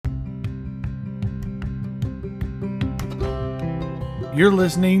You're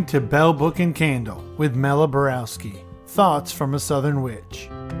listening to Bell Book and Candle with Mela Borowski. Thoughts from a Southern Witch.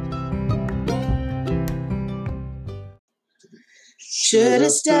 Shoulda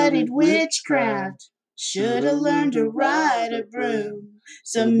studied witchcraft. Shoulda learned to ride a broom.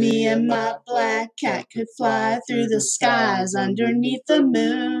 So me and my black cat could fly through the skies underneath the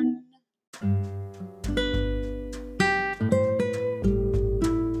moon.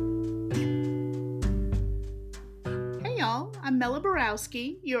 Hey y'all, I'm Mela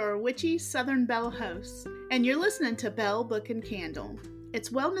Borowski, your witchy Southern Belle host, and you're listening to Bell Book and Candle. It's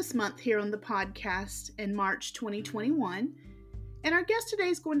Wellness Month here on the podcast in March 2021, and our guest today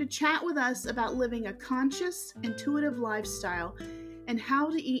is going to chat with us about living a conscious, intuitive lifestyle and how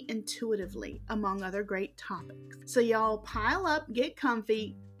to eat intuitively, among other great topics. So y'all pile up, get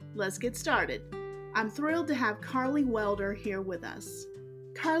comfy, let's get started. I'm thrilled to have Carly Welder here with us.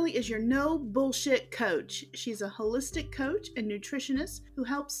 Carly is your no bullshit coach. She's a holistic coach and nutritionist who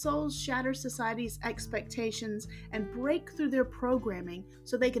helps souls shatter society's expectations and break through their programming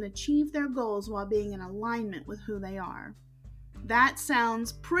so they can achieve their goals while being in alignment with who they are. That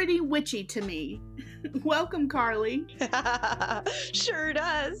sounds pretty witchy to me. Welcome, Carly. Sure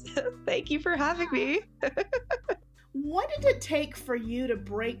does. Thank you for having me. What did it take for you to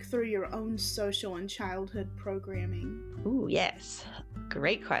break through your own social and childhood programming? Ooh, yes.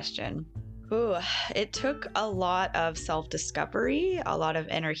 Great question. Ooh, it took a lot of self-discovery, a lot of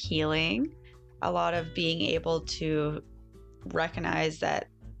inner healing, a lot of being able to recognize that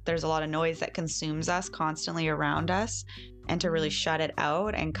there's a lot of noise that consumes us constantly around us, and to really shut it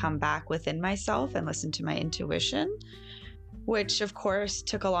out and come back within myself and listen to my intuition, which of course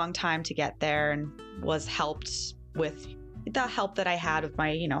took a long time to get there and was helped with the help that I had with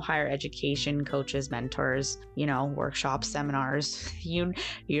my, higher education coaches, mentors, workshops, seminars, you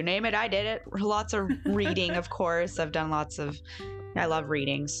name it, I did it. Lots of reading, of course. I love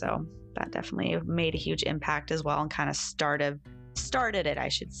reading. So that definitely made a huge impact as well and kind of started it, I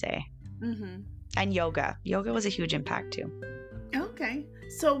should say. Mm-hmm. And yoga was a huge impact too. Okay.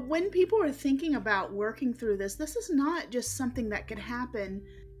 So when people are thinking about working through this is not just something that could happen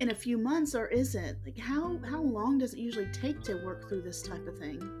in a few months, or is it? Like how long does it usually take to work through this type of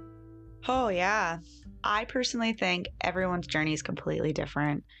thing? Oh yeah. I personally think everyone's journey is completely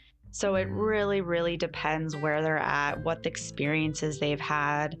different. So it really, really depends where they're at, what the experiences they've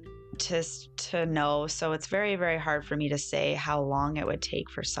had to know. So it's very, very hard for me to say how long it would take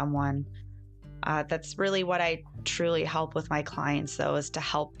for someone. That's really what I truly help with my clients, though, is to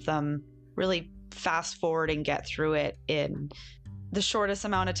help them really fast forward and get through it in the shortest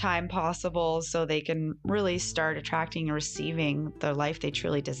amount of time possible so they can really start attracting and receiving the life they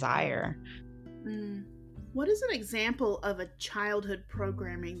truly desire. What is an example of a childhood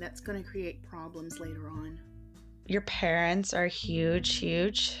programming that's going to create problems later on? Your parents are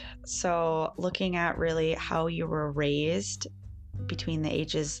huge. So looking at really how you were raised between the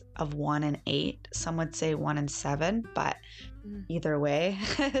ages of 1 and 8. Some would say 1 and 7, but either way,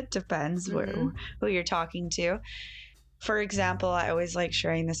 it depends who you're talking to. For example, I always like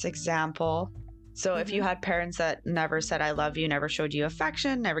sharing this example. So if you had parents that never said I love you, never showed you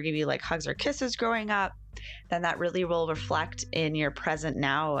affection, never gave you like hugs or kisses growing up, then that really will reflect in your present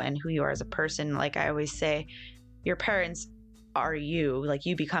now and who you are as a person. Like I always say, your parents are you, like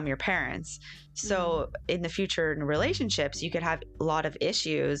you become your parents. So in the future in relationships, you could have a lot of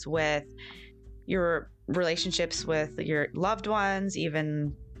issues with your relationships with your loved ones,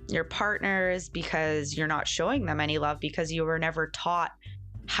 even your partners, because you're not showing them any love because you were never taught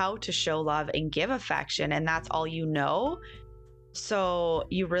how to show love and give affection, and that's all you know. So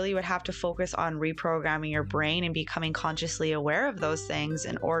you really would have to focus on reprogramming your brain and becoming consciously aware of those things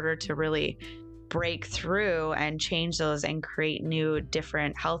in order to really break through and change those and create new,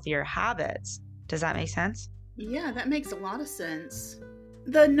 different, healthier habits. Does that make sense? Yeah, that makes a lot of sense.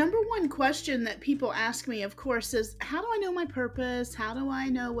 The number one question that people ask me, of course, is how do I know my purpose? How do I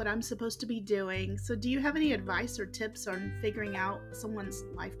know what I'm supposed to be doing? So do you have any advice or tips on figuring out someone's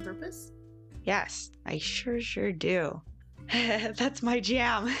life purpose? Yes, I sure do. That's my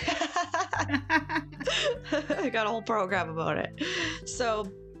jam. I got a whole program about it. So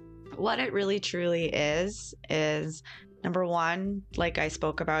what it really truly is number one, like I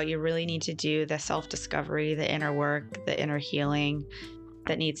spoke about, you really need to do the self-discovery, the inner work, the inner healing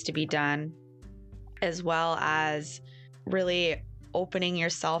that needs to be done, as well as really opening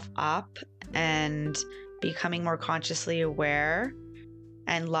yourself up and becoming more consciously aware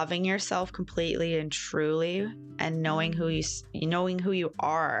and loving yourself completely and truly, and knowing who you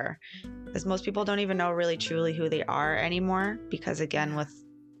are, because most people don't even know really truly who they are anymore, because again, with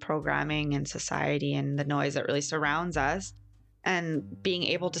programming and society and the noise that really surrounds us, and being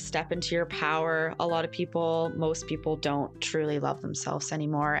able to step into your power. A lot of people, most people don't truly love themselves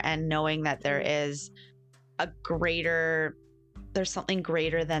anymore. And knowing that there's something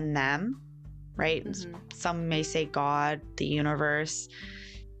greater than them, right? Mm-hmm. Some may say God, the universe,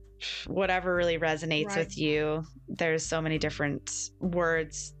 whatever really resonates with you. There's so many different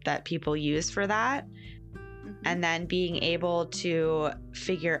words that people use for that. Mm-hmm. And then being able to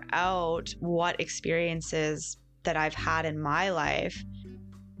figure out what experiences that I've had in my life,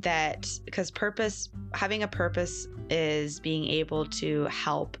 because having a purpose is being able to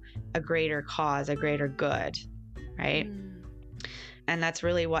help a greater cause, a greater good, right? And that's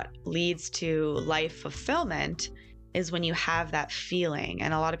really what leads to life fulfillment, is when you have that feeling.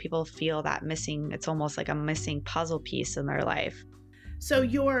 And a lot of people feel that missing, it's almost like a missing puzzle piece in their life. So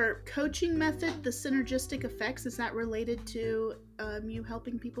your coaching method, the synergistic effects, is that related to you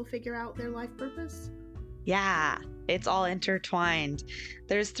helping people figure out their life purpose? Yeah, it's all intertwined.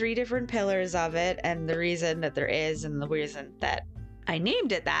 There's 3 different pillars of it. And the reason that there is, and the reason that I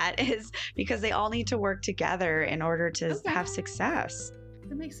named it that, is because they all need to work together in order to have success.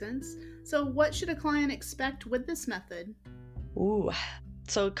 That makes sense. So what should a client expect with this method?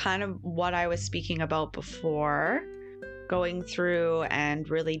 So kind of what I was speaking about before, going through and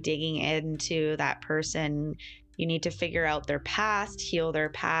really digging into that person. You need to figure out their past, heal their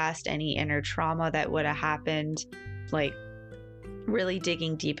past, any inner trauma that would have happened, like really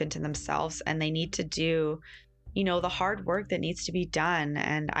digging deep into themselves. And they need to do, the hard work that needs to be done.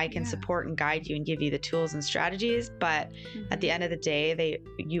 And I can support and guide you and give you the tools and strategies. But at the end of the day,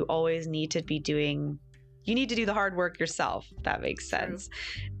 you always need to do the hard work yourself, if that makes sense.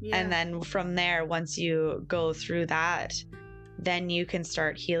 Yeah. And then from there, once you go through that, then you can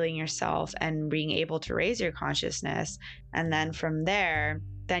start healing yourself and being able to raise your consciousness. And then from there,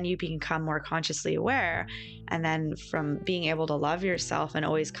 then you become more consciously aware. And then from being able to love yourself and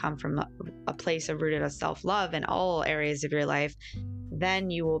always come from a place of rooted of self-love in all areas of your life,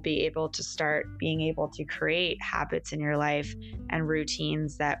 then you will be able to start being able to create habits in your life and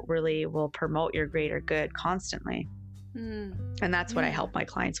routines that really will promote your greater good constantly. And that's what I help my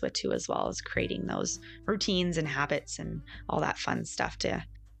clients with too, as well, as creating those routines and habits and all that fun stuff to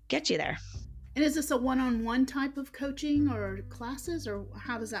get you there. And is this a one-on-one type of coaching or classes, or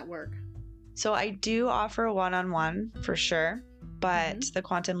how does that work? So I do offer a one-on-one for sure, but the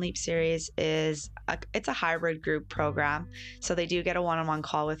Quantum Leap series it's a hybrid group program. So they do get a one-on-one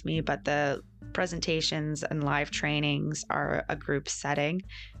call with me, but the presentations and live trainings are a group setting.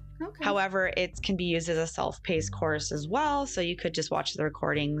 Okay. However, it can be used as a self-paced course as well. So you could just watch the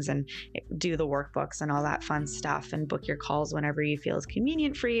recordings and do the workbooks and all that fun stuff and book your calls whenever you feel is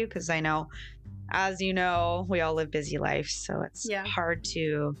convenient for you. Because I know, as you know, we all live busy lives. So it's hard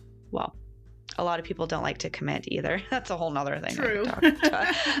to, a lot of people don't like to commit either. That's a whole nother thing. True.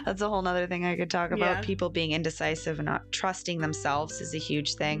 That's a whole nother thing I could talk about. Yeah. People being indecisive and not trusting themselves is a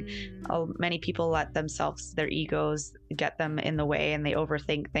huge thing. Many people let their egos get them in the way, and they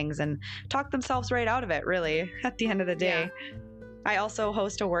overthink things and talk themselves right out of it, really, at the end of the day. Yeah. I also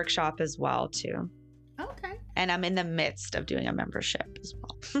host a workshop as well, too. Okay. And I'm in the midst of doing a membership as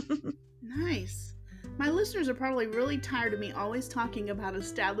well. Nice. My listeners are probably really tired of me always talking about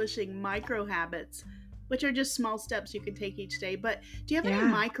establishing micro habits, which are just small steps you can take each day. But do you have any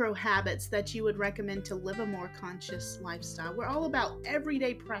micro habits that you would recommend to live a more conscious lifestyle? We're all about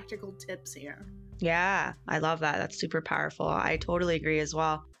everyday practical tips here. Yeah, I love that. That's super powerful. I totally agree as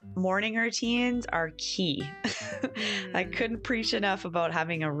well. Morning routines are key. I couldn't preach enough about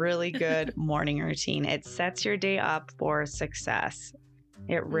having a really good morning routine. It sets your day up for success.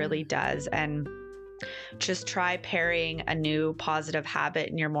 It really does. And just try pairing a new positive habit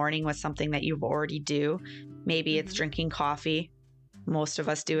in your morning with something that you already do. Maybe it's drinking coffee. Most of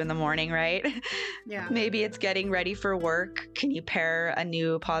us do in the morning, right? Yeah. Maybe it's getting ready for work. Can you pair a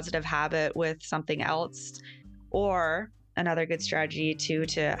new positive habit with something else? Or another good strategy too,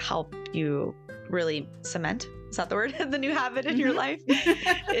 to help you really cement, is that the word? The new habit in your life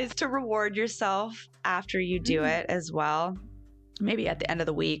is to reward yourself after you do it as well. Maybe at the end of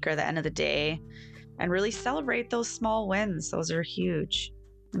the week or the end of the day. And really celebrate those small wins. Those are huge.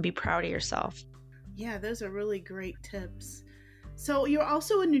 And be proud of yourself. Yeah, those are really great tips. So you're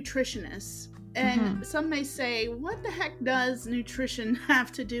also a nutritionist. And some may say, what the heck does nutrition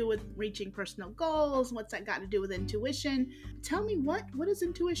have to do with reaching personal goals? What's that got to do with intuition? Tell me, what does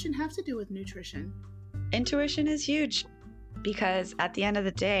intuition have to do with nutrition? Intuition is huge. Because at the end of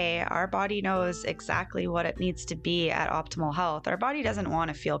the day, our body knows exactly what it needs to be at optimal health. Our body doesn't want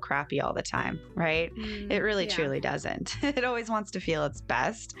to feel crappy all the time, right? It really truly doesn't. It always wants to feel its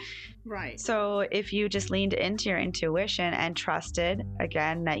best. Right. So if you just leaned into your intuition and trusted,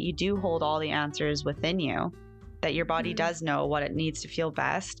 again, that you do hold all the answers within you, that your body does know what it needs to feel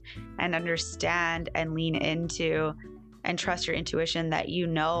best, and understand and lean into and trust your intuition that you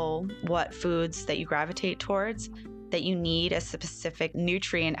know what foods that you gravitate towards, that you need a specific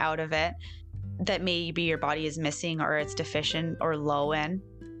nutrient out of it that maybe your body is missing or it's deficient or low in,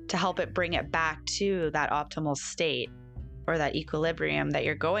 to help it bring it back to that optimal state or that equilibrium that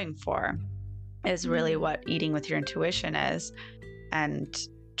you're going for, is really what eating with your intuition is. And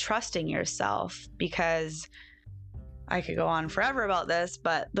trusting yourself, because I could go on forever about this,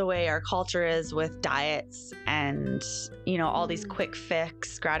 but the way our culture is with diets and, you know, all these quick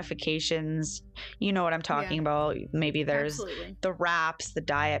fix gratifications, you know what I'm talking about. Maybe there's the wraps, the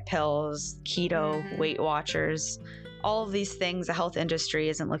diet pills, keto, Weight Watchers, all of these things. The health industry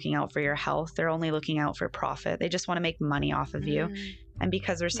isn't looking out for your health. They're only looking out for profit. They just want to make money off of you. And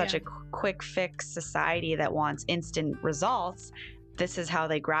because we're such a quick fix society that wants instant results, this is how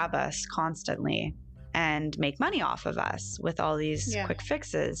they grab us constantly and make money off of us with all these quick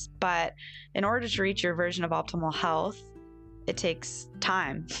fixes. But in order to reach your version of optimal health, it takes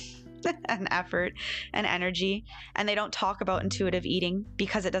time and effort and energy. And they don't talk about intuitive eating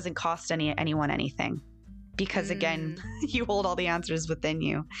because it doesn't cost anyone anything. Because again, you hold all the answers within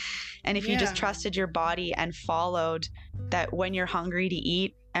you. And if you just trusted your body and followed that, when you're hungry to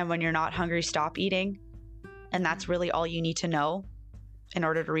eat and when you're not hungry, stop eating. And that's really all you need to know in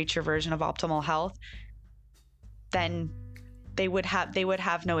order to reach your version of optimal health, then they would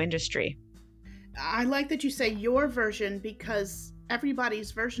have no industry. I like that you say your version, because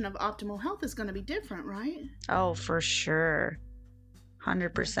everybody's version of optimal health is going to be different, right? Oh, for sure.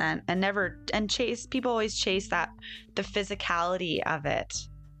 100%. And people always chase the physicality of it,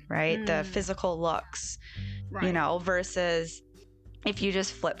 right? The physical looks, you know, versus if you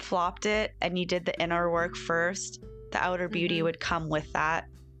just flip-flopped it and you did the inner work first, the outer beauty would come with that,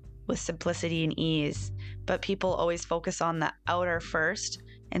 with simplicity and ease. But people always focus on the outer first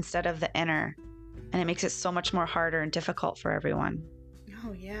instead of the inner. And it makes it so much more harder and difficult for everyone.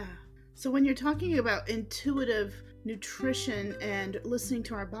 Oh, yeah. So when you're talking about intuitive nutrition and listening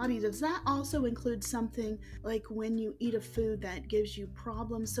to our body, does that also include something like when you eat a food that gives you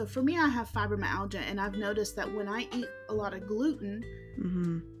problems? So for me, I have fibromyalgia, and I've noticed that when I eat a lot of gluten,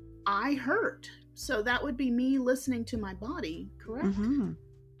 I hurt. So that would be me listening to my body, correct?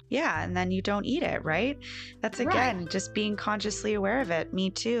 Yeah, and then you don't eat it, right? That's, again, just being consciously aware of it. Me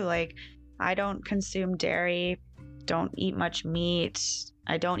too. Like, I don't consume dairy, don't eat much meat.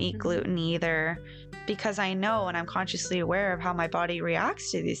 I don't eat gluten either, because I know and I'm consciously aware of how my body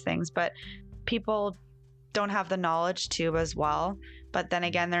reacts to these things. But people don't have the knowledge to as well. But then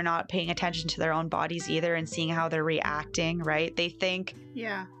again, they're not paying attention to their own bodies either and seeing how they're reacting, right? They think,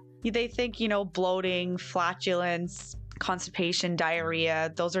 you know, bloating, flatulence, constipation,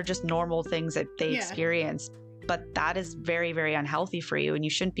 diarrhea, those are just normal things that they experience. But that is very, very unhealthy for you, and you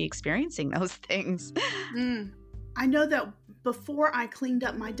shouldn't be experiencing those things. I know that before I cleaned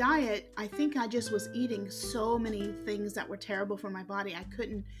up my diet, I think I just was eating so many things that were terrible for my body. I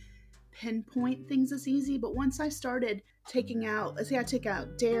couldn't pinpoint things as easy. But once I started taking out, I took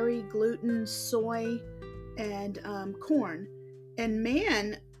out dairy, gluten, soy, and corn. And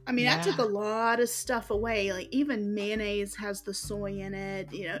man, I mean, I took a lot of stuff away. Like even mayonnaise has the soy in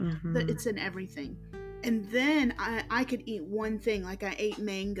it. You know, it's in everything. And then I could eat one thing, like I ate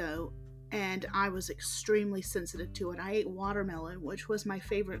mango, and I was extremely sensitive to it. I ate watermelon, which was my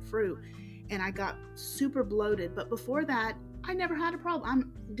favorite fruit, and I got super bloated. But before that, I never had a problem.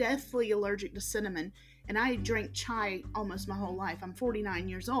 I'm deathly allergic to cinnamon, and I drank chai almost my whole life. I'm 49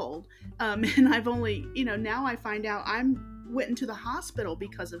 years old, and I've only, now I find out I went into the hospital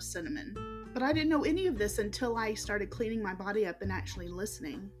because of cinnamon. But I didn't know any of this until I started cleaning my body up and actually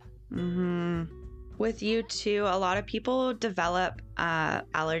listening. With you too, a lot of people develop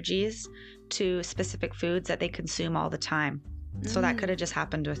allergies to specific foods that they consume all the time. So that could have just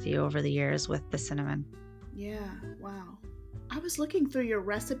happened with you over the years with the cinnamon. Yeah, wow. I was looking through your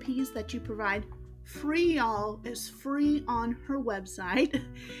recipes that you provide. Free, y'all. It's free on her website.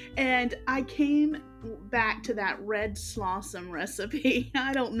 And I came back to that red slosum recipe.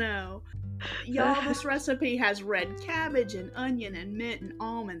 I don't know. Y'all, this recipe has red cabbage and onion and mint and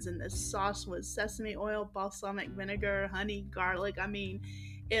almonds, and this sauce was sesame oil, balsamic vinegar, honey, garlic. I mean,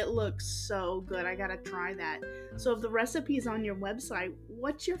 it looks so good. I gotta try that. So if the recipe is on your website,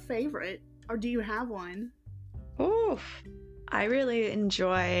 what's your favorite? Or do you have one? Oof. I really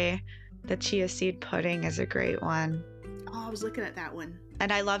enjoy the chia seed pudding is a great one. Oh, I was looking at that one.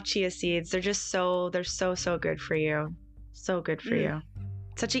 And I love chia seeds. They're so good for you. So good for you.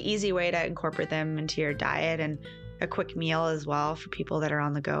 Such an easy way to incorporate them into your diet and a quick meal as well for people that are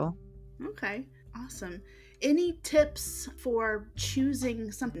on the go. Okay, awesome. Any tips for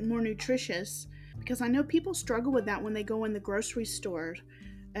choosing something more nutritious? Because I know people struggle with that when they go in the grocery store.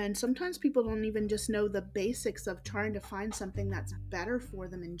 And sometimes people don't even just know the basics of trying to find something that's better for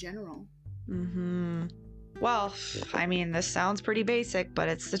them in general. Well, I mean, this sounds pretty basic, but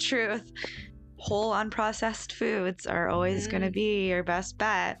it's the truth. Whole unprocessed foods are always going to be your best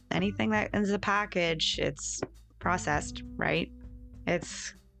bet. Anything that is a package, it's processed, right?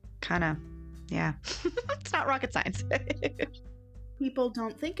 It's kind of, yeah, it's not rocket science. People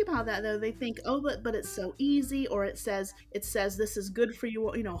don't think about that though. They think, oh, but it's so easy, or it says this is good for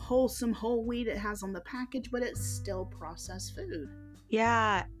you, you know, wholesome whole wheat it has on the package, but it's still processed food.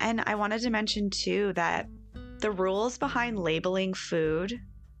 Yeah, and I wanted to mention too that the rules behind labeling food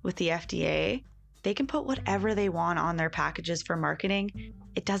with the FDA, they can put whatever they want on their packages for marketing.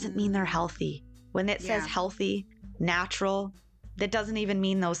 It doesn't mean they're healthy. When it says healthy, natural, that doesn't even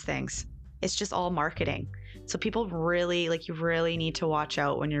mean those things. It's just all marketing. So people really, you really need to watch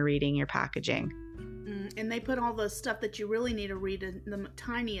out when you're reading your packaging. And they put all the stuff that you really need to read in the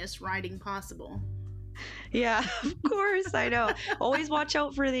tiniest writing possible. Yeah, of course, I know. Always watch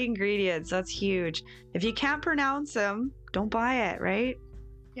out for the ingredients. That's huge. If you can't pronounce them, don't buy it, right?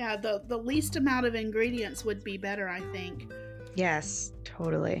 Yeah, the least amount of ingredients would be better, I think. Yes,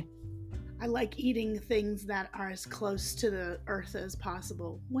 totally. I like eating things that are as close to the earth as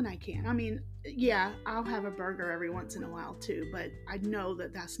possible when I can. I mean, yeah, I'll have a burger every once in a while too, but I know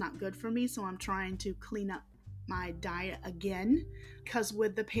that that's not good for me, so I'm trying to clean up my diet again, because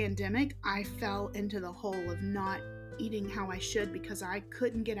with the pandemic, I fell into the hole of not eating how I should because I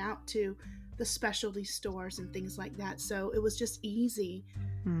couldn't get out to the specialty stores and things like that. So it was just easy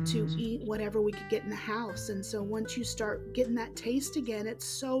to eat whatever we could get in the house. And so once you start getting that taste again, it's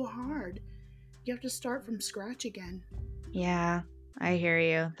so hard. You have to start from scratch again. Yeah, I hear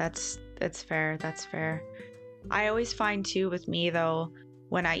you. That's fair. That's fair. I always find too with me though,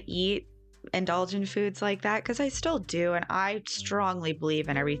 when I eat indulgent foods like that, because I still do, and I strongly believe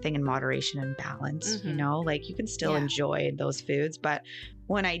in everything in moderation and balance. You know, like you can still enjoy those foods, but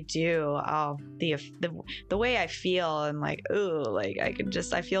when I do, the way I feel, I'm like, ooh, like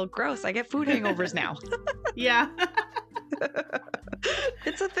I feel gross. I get food hangovers now. Yeah.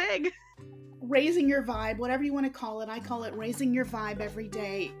 It's a thing. Raising your vibe, whatever you want to call it, I call it raising your vibe every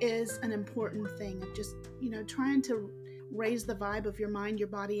day, is an important thing of just, you know, trying to raise the vibe of your mind, your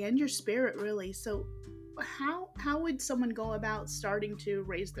body, and your spirit, really. So how would someone go about starting to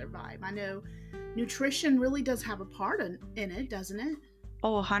raise their vibe? I know nutrition really does have a part in it, doesn't it?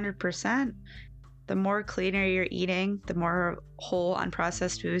 Oh, 100%. The more cleaner you're eating, the more whole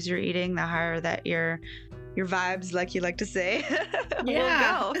unprocessed foods you're eating, the higher that your vibes, like you like to say, will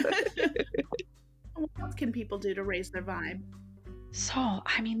go. What else can people do to raise their vibe? So,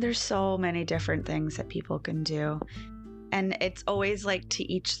 I mean, there's so many different things that people can do. And it's always like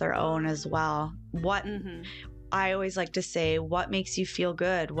to each their own as well. I always like to say, what makes you feel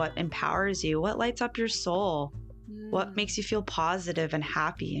good? What empowers you? What lights up your soul? What makes you feel positive and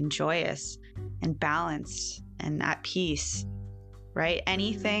happy and joyous and balanced and at peace, right?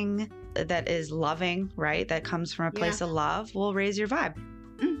 Anything that is loving, right? That comes from a place of love will raise your vibe.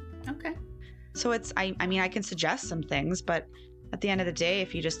 Okay. So I mean, I can suggest some things, but at the end of the day,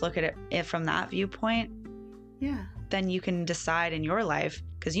 if you just look at it from that viewpoint, then you can decide in your life,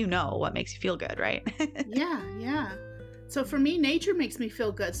 because you know what makes you feel good, right? Yeah. So for me, nature makes me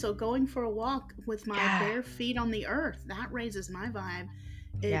feel good. So going for a walk with my bare feet on the earth, that raises my vibe.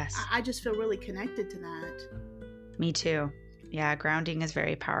 I just feel really connected to that. Me too. Yeah, grounding is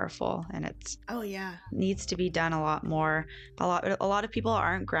very powerful, and it's needs to be done a lot more. A lot of people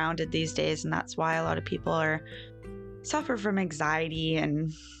aren't grounded these days, and that's why a lot of people suffer from anxiety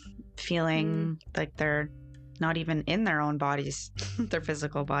and feeling like they're not even in their own bodies, their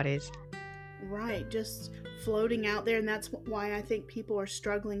physical bodies. Right, just floating out there, and that's why I think people are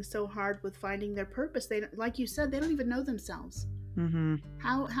struggling so hard with finding their purpose. They, like you said, they don't even know themselves.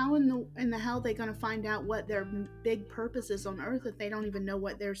 How in the hell are they going to find out what their big purpose is on earth if they don't even know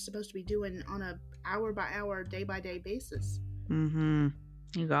what they're supposed to be doing on a hour by hour, day by day basis? You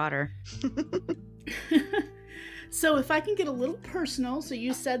got her. So if I can get a little personal, so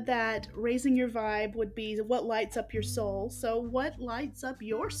you said that raising your vibe would be what lights up your soul. So what lights up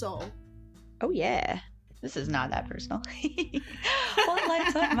your soul? Oh yeah, this is not that personal. What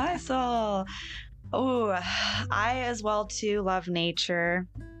lights up my soul? Oh, I as well too love nature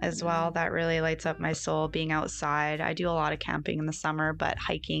as well. That really lights up my soul, being outside. I do a lot of camping in the summer, but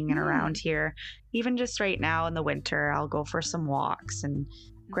hiking and around here, even just right now in the winter, I'll go for some walks and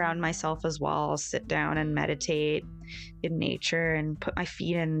ground myself as well. I'll sit down and meditate in nature and put my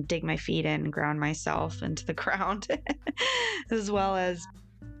feet in, dig my feet in, and ground myself into the ground. As well as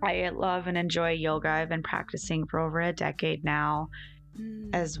I love and enjoy yoga. I've been practicing for over a decade now.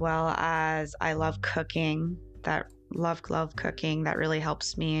 As well as I love cooking. Love cooking. That really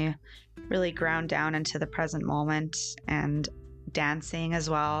helps me really ground down into the present moment. And dancing as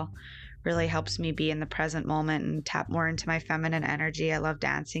well really helps me be in the present moment and tap more into my feminine energy. I love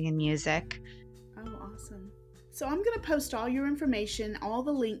dancing and music. Oh, awesome. So I'm going to post all your information, all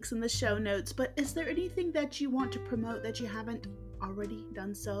the links in the show notes, but is there anything that you want to promote that you haven't already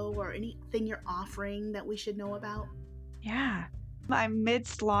done so, or anything you're offering that we should know about? Yeah. I'm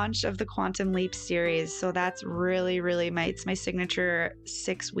midst launch of the Quantum Leap series. So that's really it's my signature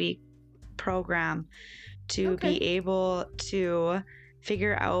 6-week program to be able to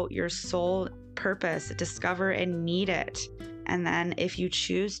figure out your soul purpose, discover and meet it. And then if you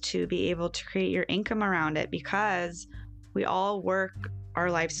choose to, be able to create your income around it, because we all work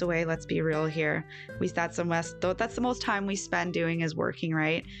our lives away. Let's be real here. That's the most time we spend doing is working,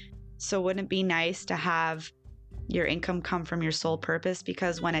 right? So wouldn't it be nice to have your income come from your soul purpose?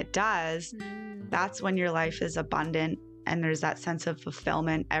 Because when it does, that's when your life is abundant and there's that sense of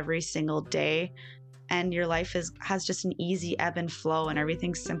fulfillment every single day, and your life has just an easy ebb and flow and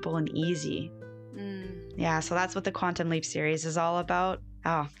everything's simple and easy. Yeah, so that's what the Quantum Leap series is all about.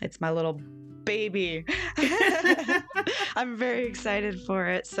 Oh, it's my little baby. I'm very excited for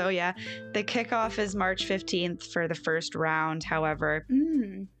it. So yeah, the kickoff is March 15th for the first round. However,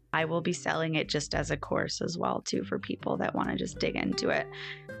 I will be selling it just as a course as well too, for people that want to just dig into it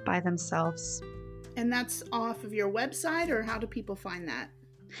by themselves. And that's off of your website, or how do people find that?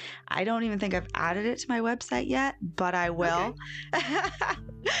 I don't even think I've added it to my website yet, but I will. Okay.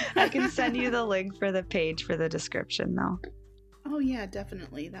 I can send you the link for the page for the description though. Oh yeah,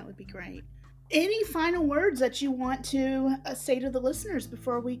 definitely. That would be great. Any final words that you want to say to the listeners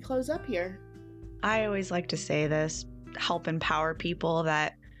before we close up here? I always like to say this, help empower people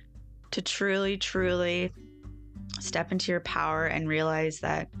that to truly step into your power and realize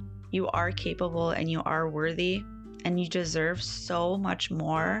that you are capable and you are worthy and you deserve so much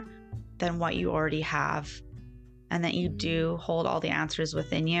more than what you already have, and that you do hold all the answers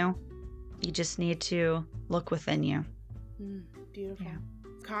within you. You just need to look within you. Beautiful. Yeah.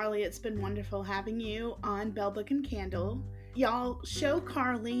 Carly, it's been wonderful having you on Bell Book and Candle. Y'all show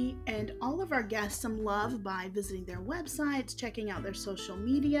Carly and all of our guests some love by visiting their websites, checking out their social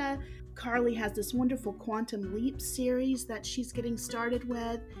media. Carly has this wonderful Quantum Leap series that she's getting started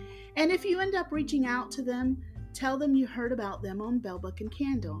with. And if you end up reaching out to them, tell them you heard about them on Bell Book and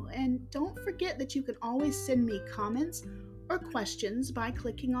Candle. And don't forget that you can always send me comments or questions by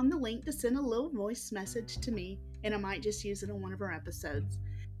clicking on the link to send a little voice message to me, and I might just use it in one of our episodes.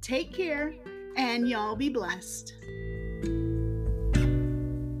 Take care, and y'all be blessed.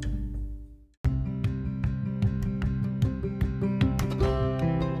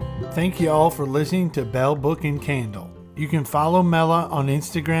 Thank you all for listening to Bell Book and Candle. You can follow Mela on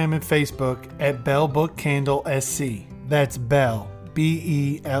Instagram and Facebook at Bell Book Candle SC. That's Bell,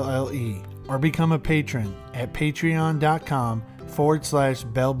 Belle, or become a patron at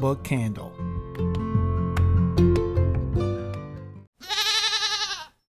patreon.com/Bell Book Candle.